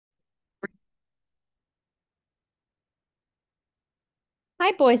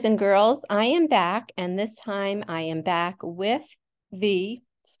Hi, boys and girls. I am back, and this time I am back with the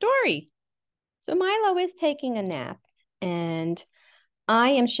story. So Milo is taking a nap, and I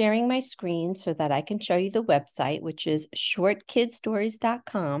am sharing my screen so that I can show you the website, which is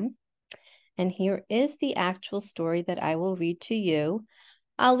shortkidstories.com. And here is the actual story that I will read to you.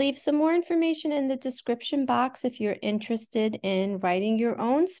 I'll leave some more information in the description box if you're interested in writing your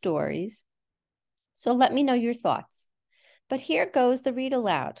own stories. So let me know your thoughts. But here goes the read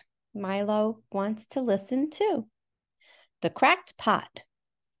aloud. Milo wants to listen too. The Cracked Pot.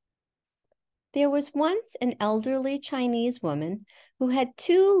 There was once an elderly Chinese woman who had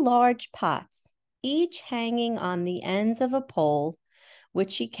two large pots, each hanging on the ends of a pole,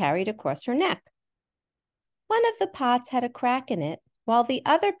 which she carried across her neck. One of the pots had a crack in it, while the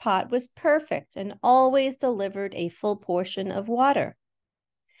other pot was perfect and always delivered a full portion of water.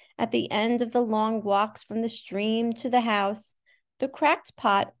 At the end of the long walks from the stream to the house, the cracked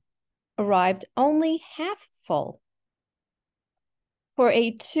pot arrived only half full. For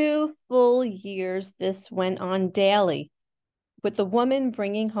 2 full years, this went on daily, with the woman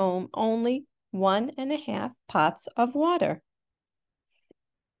bringing home only 1.5 pots of water.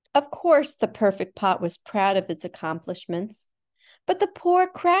 Of course, the perfect pot was proud of its accomplishments, but the poor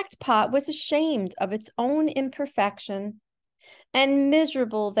cracked pot was ashamed of its own imperfection and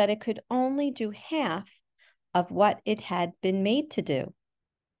miserable that it could only do half of what it had been made to do.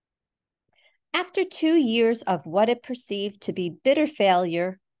 After 2 years of what it perceived to be bitter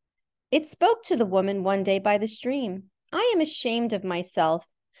failure, it spoke to the woman one day by the stream. I am ashamed of myself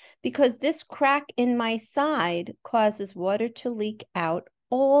because this crack in my side causes water to leak out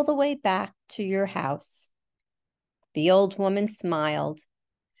all the way back to your house. The old woman smiled.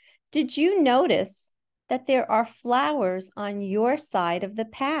 Did you notice that there are flowers on your side of the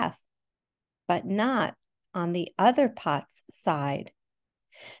path, but not on the other pot's side?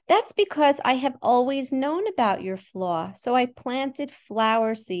 That's because I have always known about your flaw, so I planted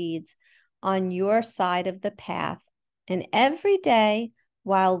flower seeds on your side of the path, and every day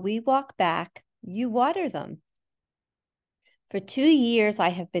while we walk back, you water them. For 2 years, I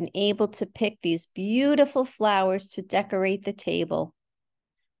have been able to pick these beautiful flowers to decorate the table.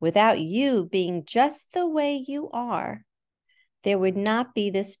 Without you being just the way you are, there would not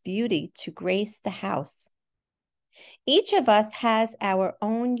be this beauty to grace the house. Each of us has our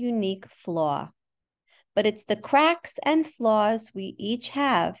own unique flaw, but it's the cracks and flaws we each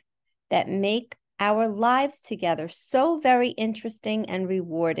have that make our lives together so very interesting and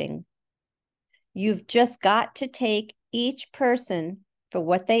rewarding. You've just got to take each person for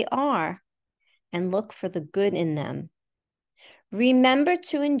what they are and look for the good in them. Remember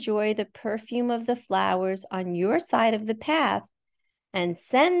to enjoy the perfume of the flowers on your side of the path and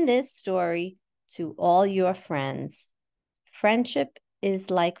send this story to all your friends. Friendship is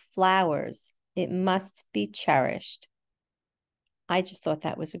like flowers. It must be cherished. I just thought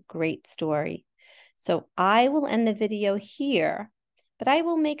that was a great story. So I will end the video here, but I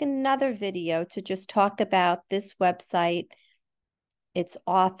will make another video to just talk about this website, its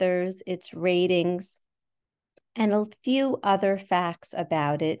authors, its ratings, and a few other facts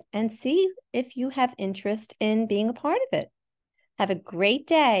about it, and see if you have interest in being a part of it. Have a great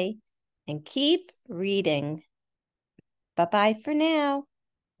day and keep reading. Bye-bye for now.